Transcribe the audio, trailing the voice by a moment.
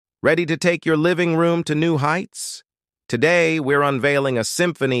Ready to take your living room to new heights? Today, we're unveiling a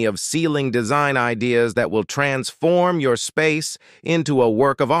symphony of ceiling design ideas that will transform your space into a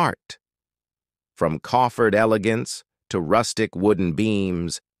work of art. From coffered elegance to rustic wooden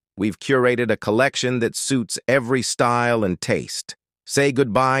beams, we've curated a collection that suits every style and taste. Say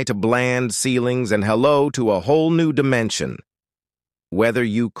goodbye to bland ceilings and hello to a whole new dimension. Whether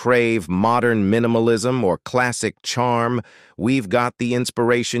you crave modern minimalism or classic charm, we've got the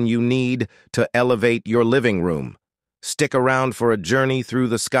inspiration you need to elevate your living room. Stick around for a journey through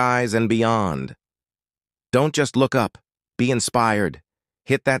the skies and beyond. Don't just look up, be inspired.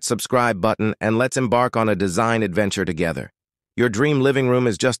 Hit that subscribe button and let's embark on a design adventure together. Your dream living room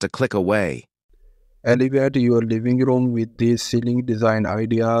is just a click away. Elevate your living room with these ceiling design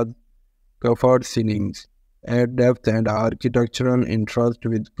ideas. Covered ceilings. Add depth and architectural interest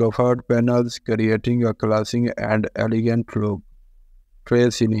with covered panels, creating a classy and elegant look.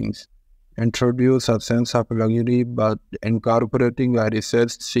 Tray ceilings. Introduce a sense of luxury but incorporating a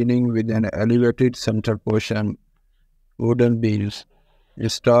recessed ceiling with an elevated center portion. Wooden beams.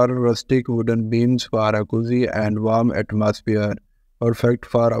 Install rustic wooden beams for a cozy and warm atmosphere, perfect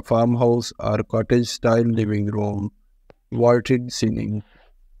for a farmhouse or cottage-style living room. Vaulted ceiling.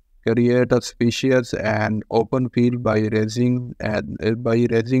 Create a spacious and open feel by raising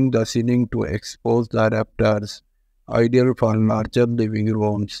the ceiling to expose the rafters, ideal for larger living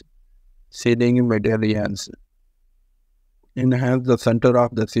rooms. Ceiling medallions. Enhance the center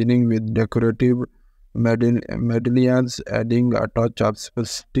of the ceiling with decorative medallions, adding a touch of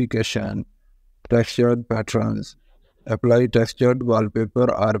sophistication. Textured patterns. Apply textured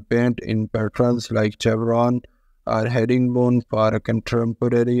wallpaper or paint in patterns like chevron or herringbone for a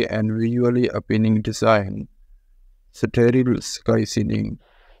contemporary and visually appealing design. Sterile sky ceiling.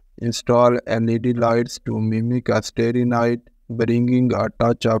 Install LED lights to mimic a starry night, bringing a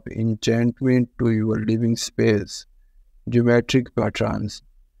touch of enchantment to your living space. Geometric patterns.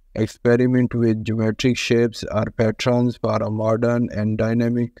 Experiment with geometric shapes or patterns for a modern and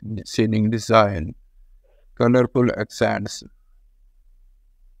dynamic ceiling design. Colorful accents.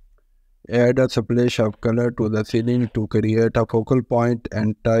 Add a splash of color to the ceiling to create a focal point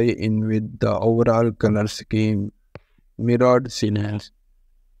and tie in with the overall color scheme. Mirrored ceilings.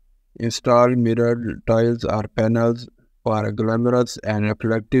 Install mirrored tiles or panels for a glamorous and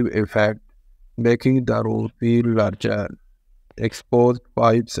reflective effect, making the room feel larger. Exposed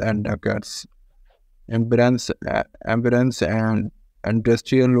pipes and ducts. Embrace an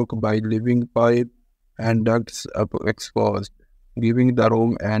industrial look by leaving pipe and ducts up exposed, giving the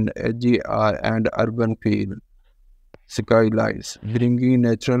room an edgy and urban feel. Skylights. Bringing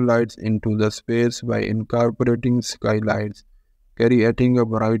natural lights into the space by incorporating skylights, creating a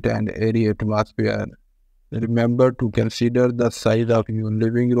bright and airy atmosphere. Remember to consider the size of your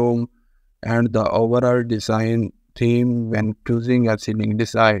living room and the overall design theme when choosing a ceiling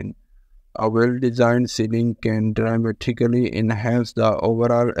design. A well-designed ceiling can dramatically enhance the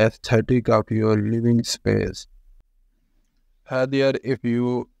overall aesthetic of your living space. Hi there, if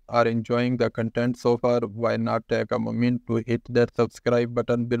you are enjoying the content so far, why not take a moment to hit that subscribe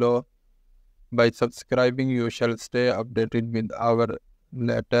button below? By subscribing, you shall stay updated with our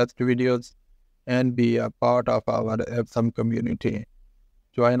latest videos and be a part of our awesome community.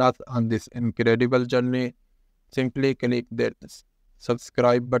 Join us on this incredible journey. Simply click that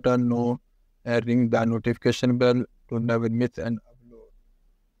subscribe button now and ring the notification bell to never miss an upload.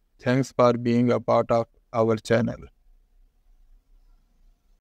 Thanks for being a part of our channel.